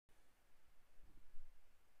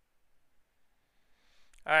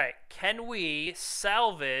All right, can we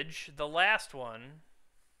salvage the last one?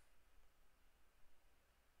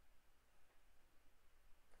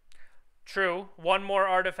 True, one more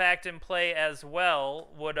artifact in play as well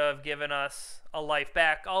would have given us a life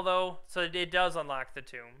back, although, so it does unlock the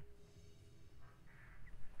tomb.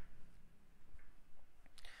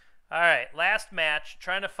 All right, last match,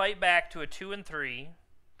 trying to fight back to a 2 and 3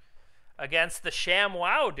 against the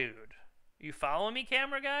ShamWow dude. You follow me,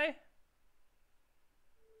 camera guy?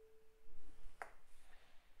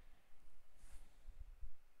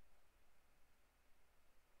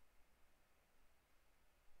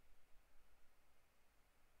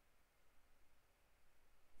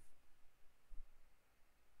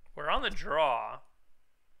 We're on the draw.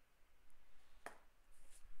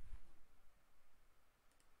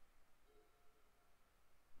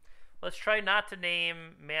 Let's try not to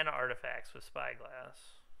name mana artifacts with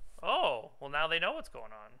Spyglass. Oh, well now they know what's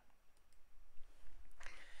going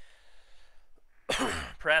on.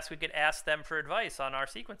 Perhaps we could ask them for advice on our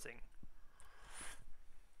sequencing.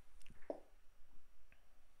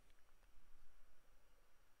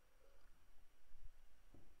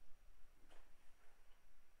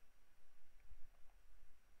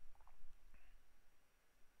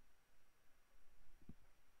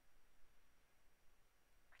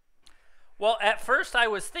 Well, at first I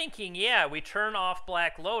was thinking, yeah, we turn off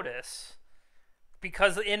Black Lotus,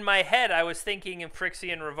 because in my head I was thinking in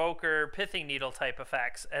Phyrexian Revoker, Pithing Needle type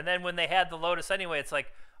effects. And then when they had the Lotus anyway, it's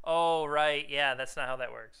like, oh, right, yeah, that's not how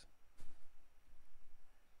that works.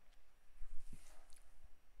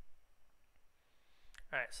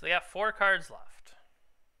 All right, so they got 4 cards left.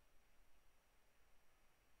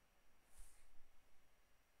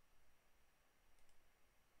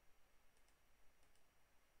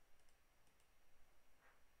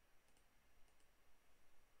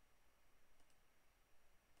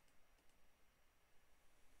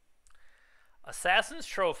 Assassin's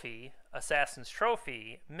Trophy,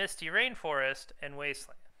 Misty Rainforest, and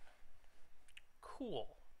Wasteland. Cool.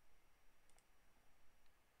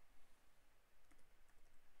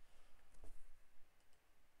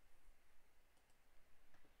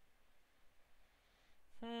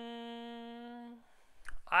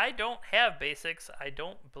 I don't have basics, I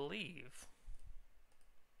don't believe.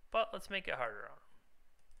 But let's make it harder on them.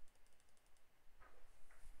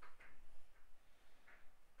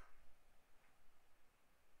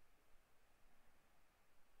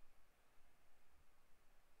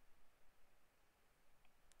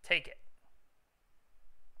 Take it.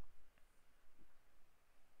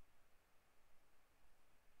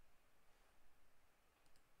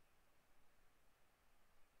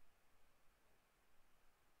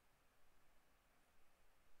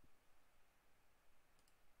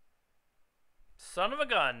 Son of a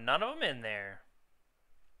gun, none of them in there.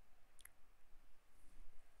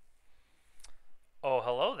 Oh,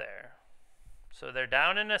 hello there. So they're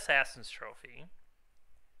down in Assassin's Trophy.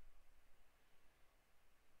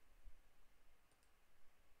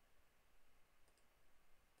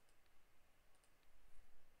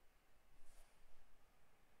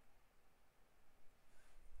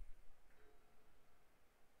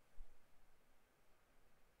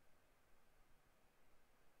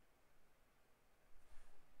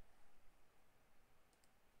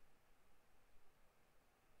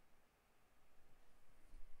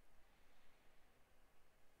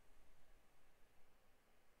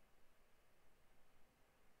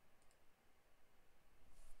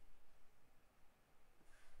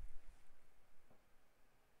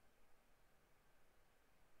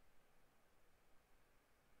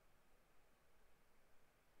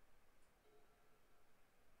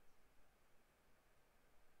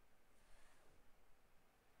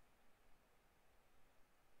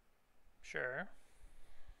 Sure.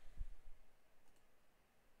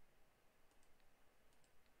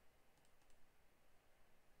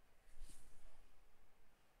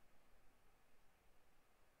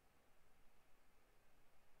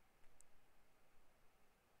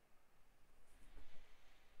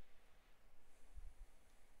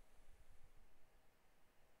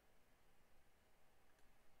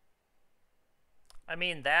 I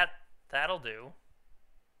mean, that'll do.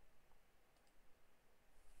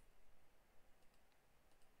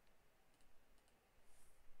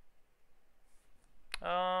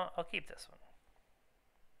 I'll keep this one.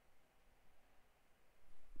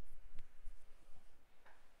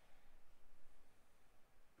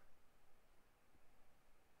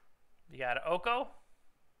 You got an Oko?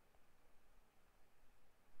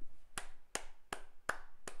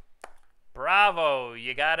 Bravo,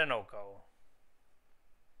 you got an Oko.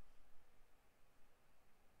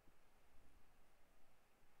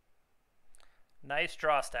 Nice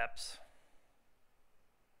draw steps.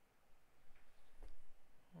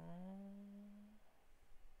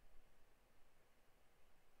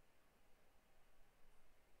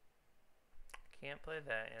 Can't play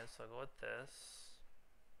that yet, so I'll go with this.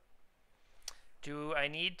 Do I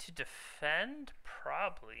need to defend?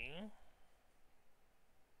 Probably.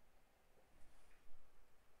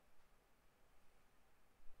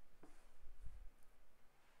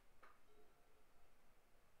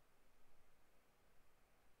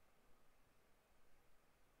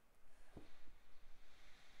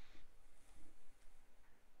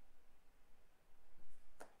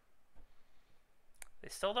 They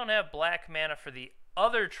still don't have black mana for the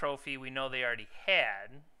other trophy we know they already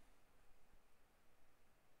had.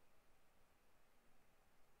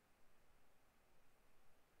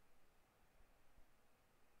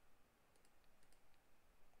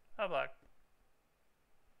 I'll block.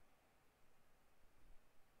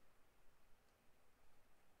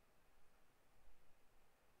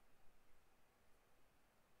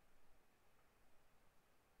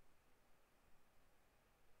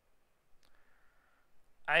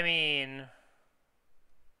 I mean...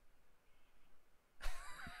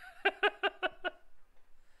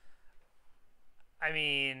 I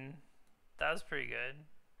mean, that was pretty good.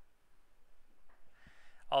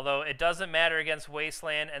 Although it doesn't matter against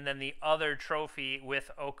Wasteland and then the other trophy with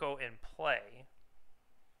Oko in play.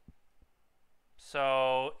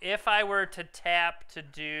 So if I were to tap to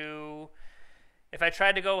do... If I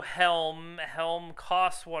tried to go Helm, Helm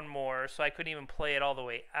costs one more, so I couldn't even play it all the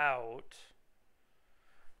way out.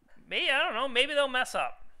 Maybe, I don't know, maybe they'll mess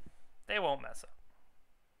up. They won't mess up.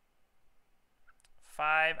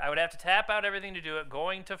 5, I would have to tap out everything to do it.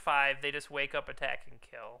 Going to 5, they just wake up, attack, and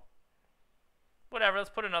kill. Whatever, let's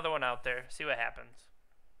put another one out there, see what happens.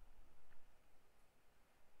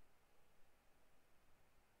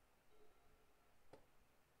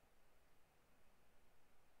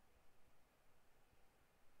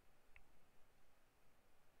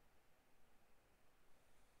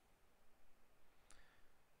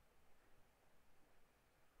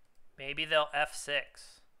 Maybe they'll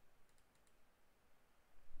F6.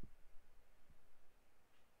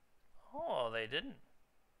 Oh, they didn't.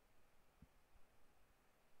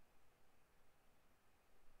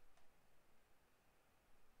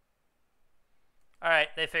 All right,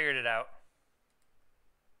 they figured it out.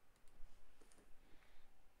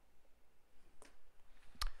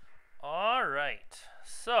 All right,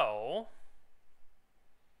 so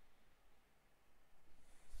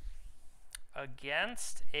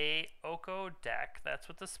against a Oko deck, that's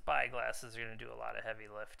what the Spyglasses are going to do, a lot of heavy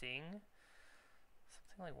lifting.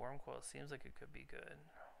 Something like Wormcoil seems like it could be good.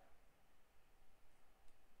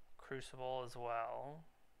 Crucible as well.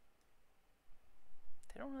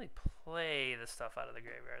 They don't really play the stuff out of the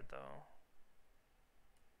graveyard, though.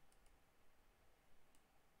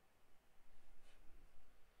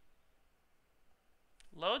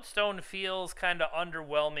 Lodestone feels kind of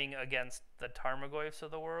underwhelming against the Tarmogoyfs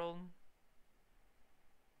of the world.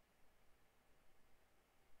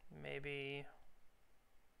 Maybe...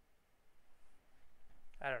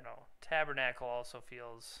 I don't know. Tabernacle also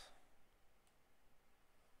feels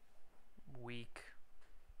weak.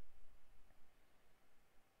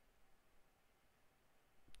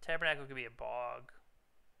 Tabernacle could be a bog.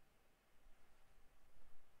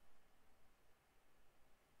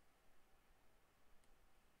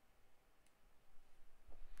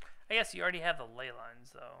 I guess you already have the ley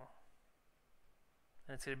lines, though.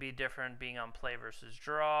 And it's going to be different being on play versus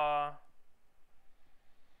draw.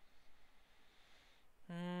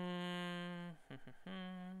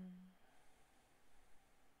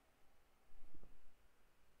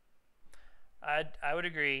 I would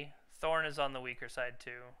agree. Thorn is on the weaker side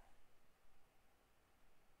too.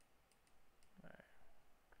 Right.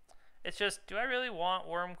 It's just, do I really want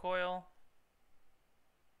Wormcoil?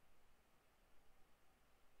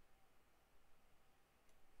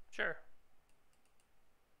 Sure.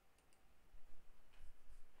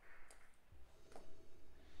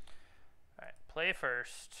 Alright, play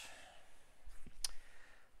first.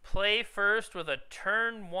 Play first with a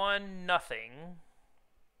turn 1 nothing.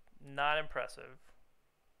 Not impressive.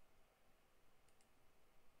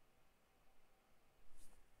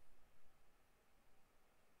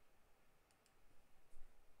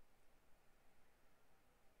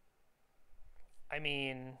 I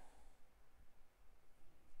mean...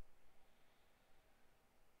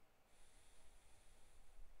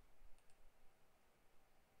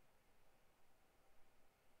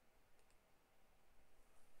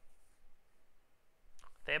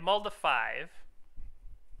 They have mulled to 5.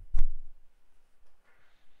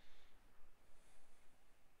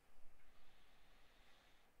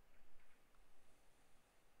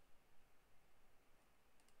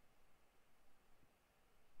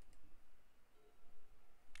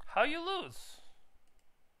 How you lose?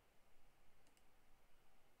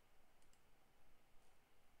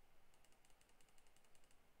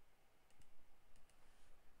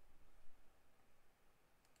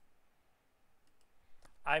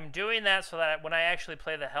 I'm doing that so that when I actually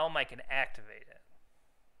play the Helm, I can activate it.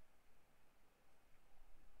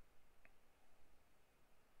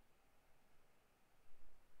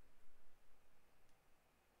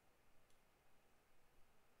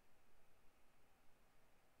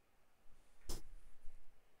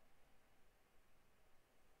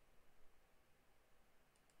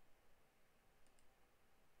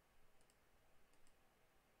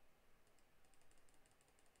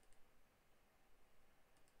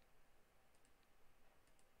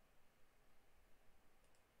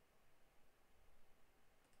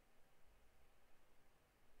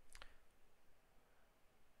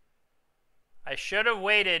 I should have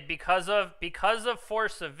waited because of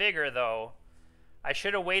Force of Vigor, though. I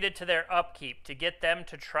should have waited to their upkeep to get them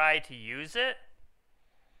to try to use it.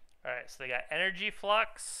 All right, so they got Energy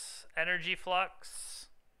Flux,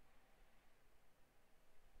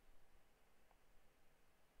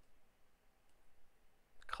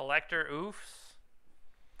 Collector Oofs.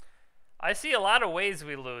 I see a lot of ways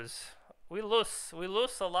we lose. We lose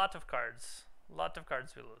a lot of cards. A lot of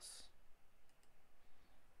cards we lose.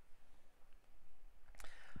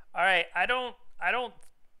 All right, I don't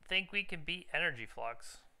think we can beat Energy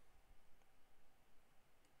Flux.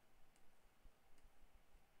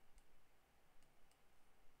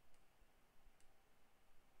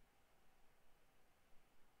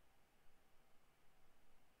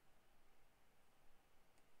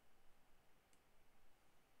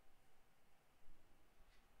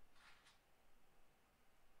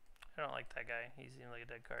 I don't like that guy. He seems like a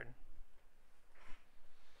dead card.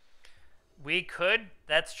 We could.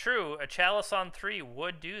 That's true. A Chalice on 3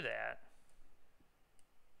 would do that.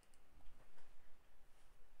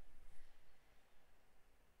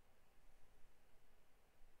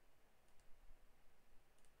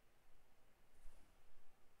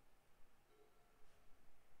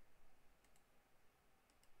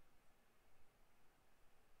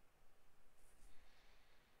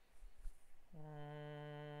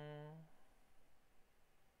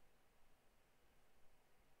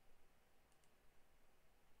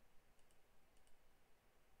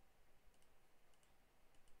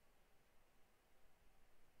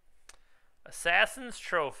 Assassin's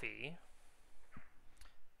Trophy,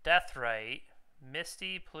 Deathrite,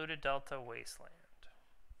 Misty, Polluted Delta, Wasteland.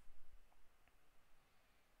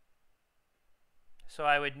 So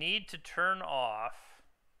I would need to turn off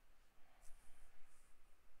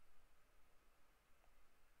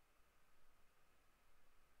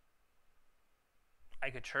I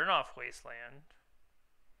could turn off Wasteland.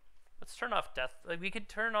 Let's turn off Death. Like, we could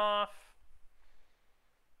turn off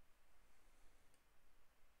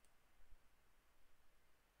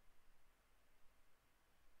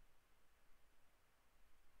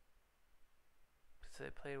so they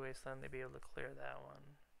play Wasteland, they'd be able to clear that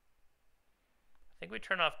one. I think we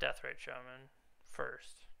turn off Deathrite Shaman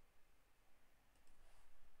first.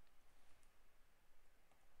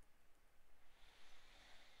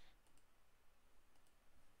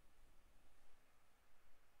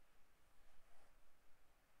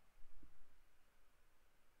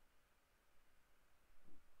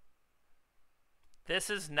 This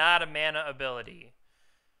is not a mana ability.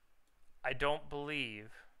 I don't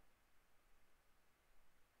believe.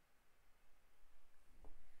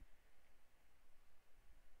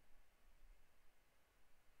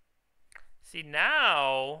 See,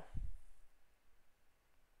 now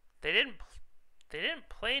they didn't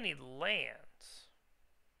play any lands.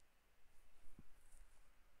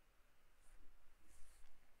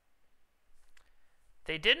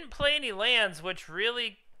 They didn't play any lands, which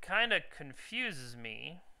really kind of confuses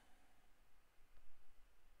me.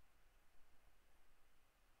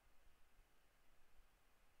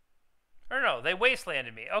 Or no, they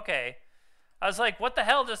wastelanded me. Okay. I was like, what the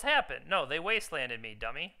hell just happened? No, they wastelanded me,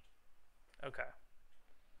 dummy. Okay.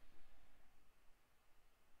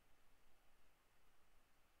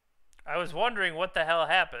 I was wondering what the hell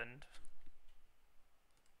happened.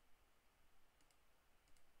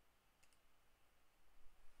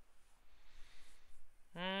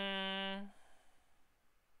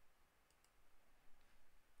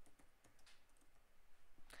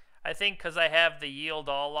 I think because I have the yield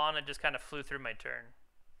all on, it just kind of flew through my turn.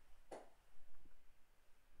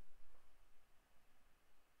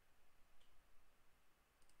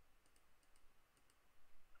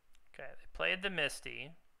 Okay, they played the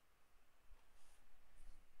Misty.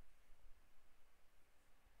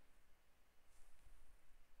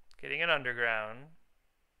 Getting an underground.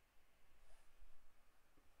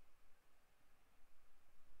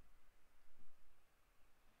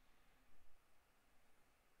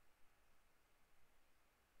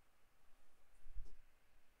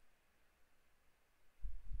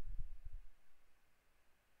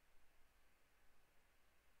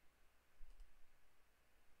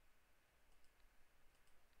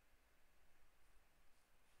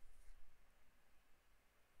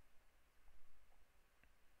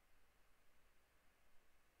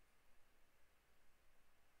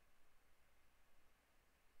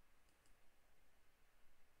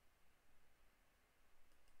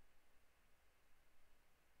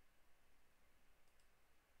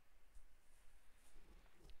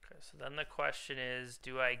 So then the question is,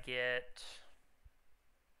 do I get...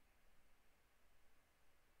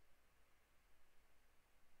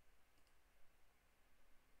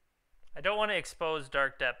 I don't want to expose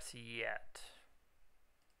Dark Depths yet.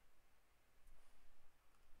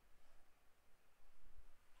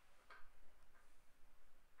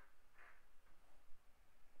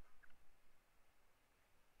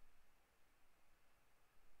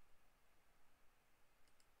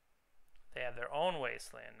 They have their own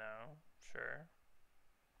wasteland now, sure.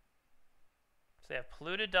 So they have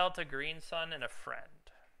Polluted Delta, Green Sun, and a friend.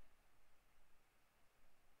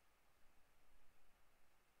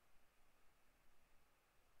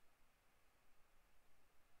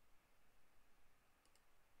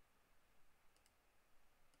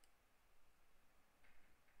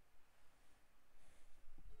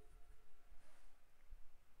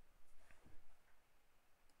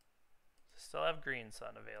 Still have Green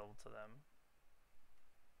Sun available to them.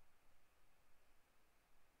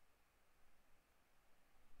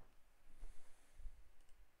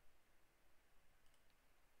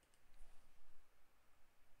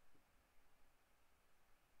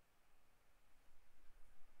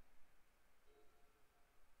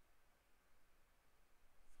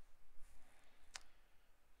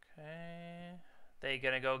 Okay. They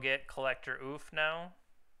gonna go get Collector Oof now?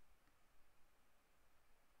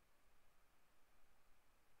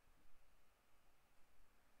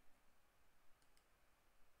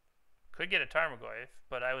 Could get a Tarmogoyf,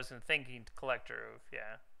 but I wasn't thinking Collector Oof,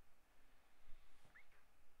 yeah.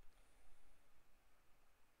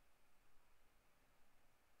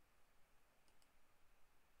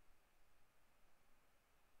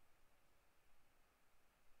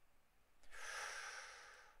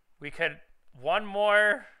 We could one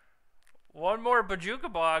more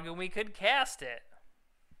Bojuka Bog and we could cast it.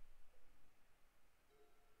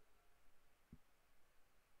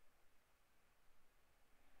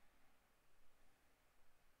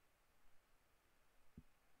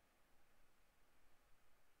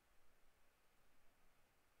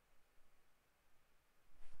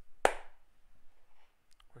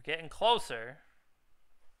 We're getting closer.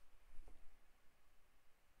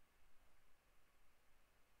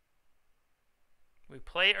 We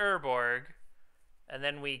play Urborg, and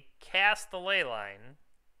then we cast the Leyline.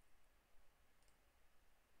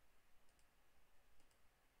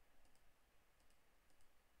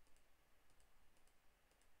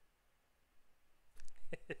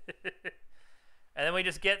 And then we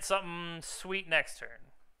just get something sweet next turn.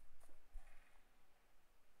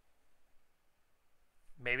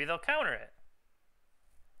 Maybe they'll counter it.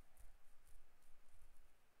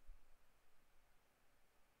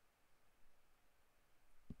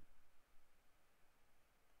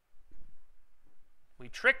 We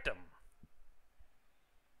tricked them.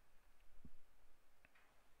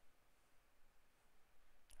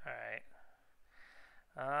 All right.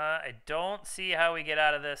 I don't see how we get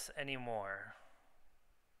out of this anymore.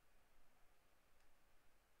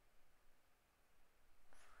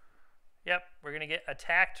 Yep, we're going to get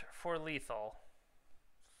attacked for lethal.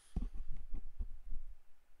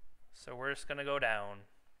 So we're just going to go down.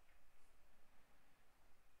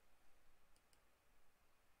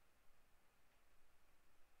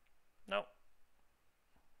 Nope.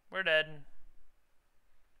 We're dead.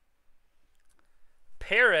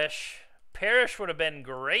 Perish. Perish would have been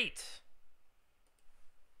great.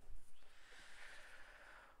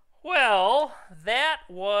 Well, that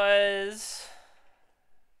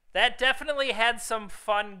definitely had some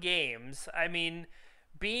fun games. I mean,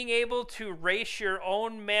 being able to race your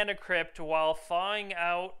own Mana Crypt while thawing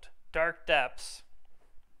out Dark Depths,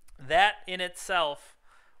 that in itself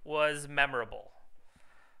was memorable.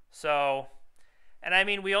 So, and I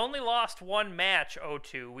mean, we only lost one match,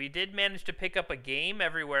 0-2. We did manage to pick up a game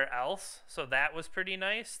everywhere else, so that was pretty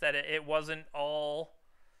nice, that it wasn't all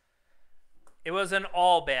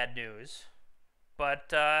bad news.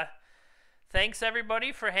 But thanks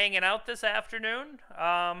everybody for hanging out this afternoon.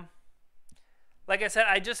 Like I said,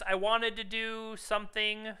 I wanted to do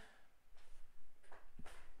something.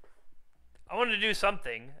 I wanted to do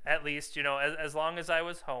something, at least, you know, as long as I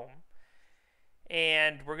was home.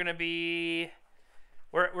 And we're gonna be,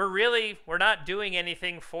 we're not doing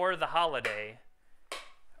anything for the holiday.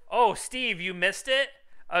 Oh, Steve, you missed it.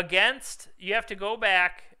 You have to go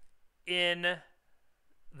back in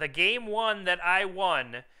the game one that I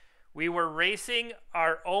won. We were racing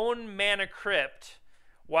our own Mana Crypt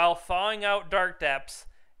while thawing out Dark Depths,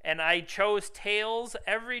 and I chose Tails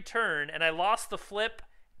every turn, and I lost the flip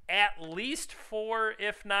at least 4,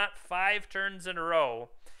 if not 5 turns in a row.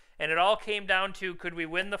 And it all came down to, could we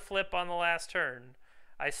win the flip on the last turn?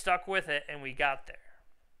 I stuck with it, and we got there.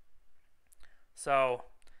 So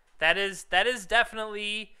that is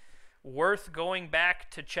definitely worth going back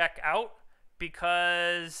to check out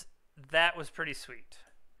because that was pretty sweet.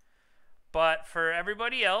 But for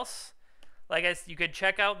everybody else, like you could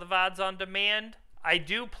check out the VODs on demand. I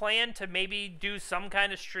do plan to maybe do some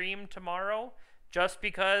kind of stream tomorrow just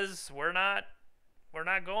because we're not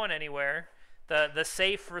going anywhere. The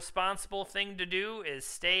safe, responsible thing to do is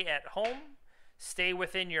stay at home, stay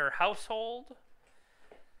within your household.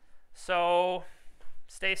 So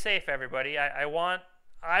stay safe, everybody. I want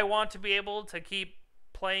to be able to keep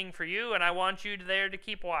playing for you, and I want you there to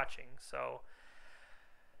keep watching. So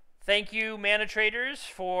thank you, Mana Traders,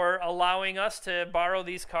 for allowing us to borrow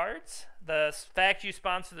these cards. The fact you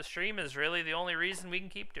sponsor the stream is really the only reason we can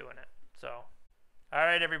keep doing it. So, all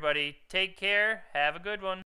right, everybody, take care. Have a good one.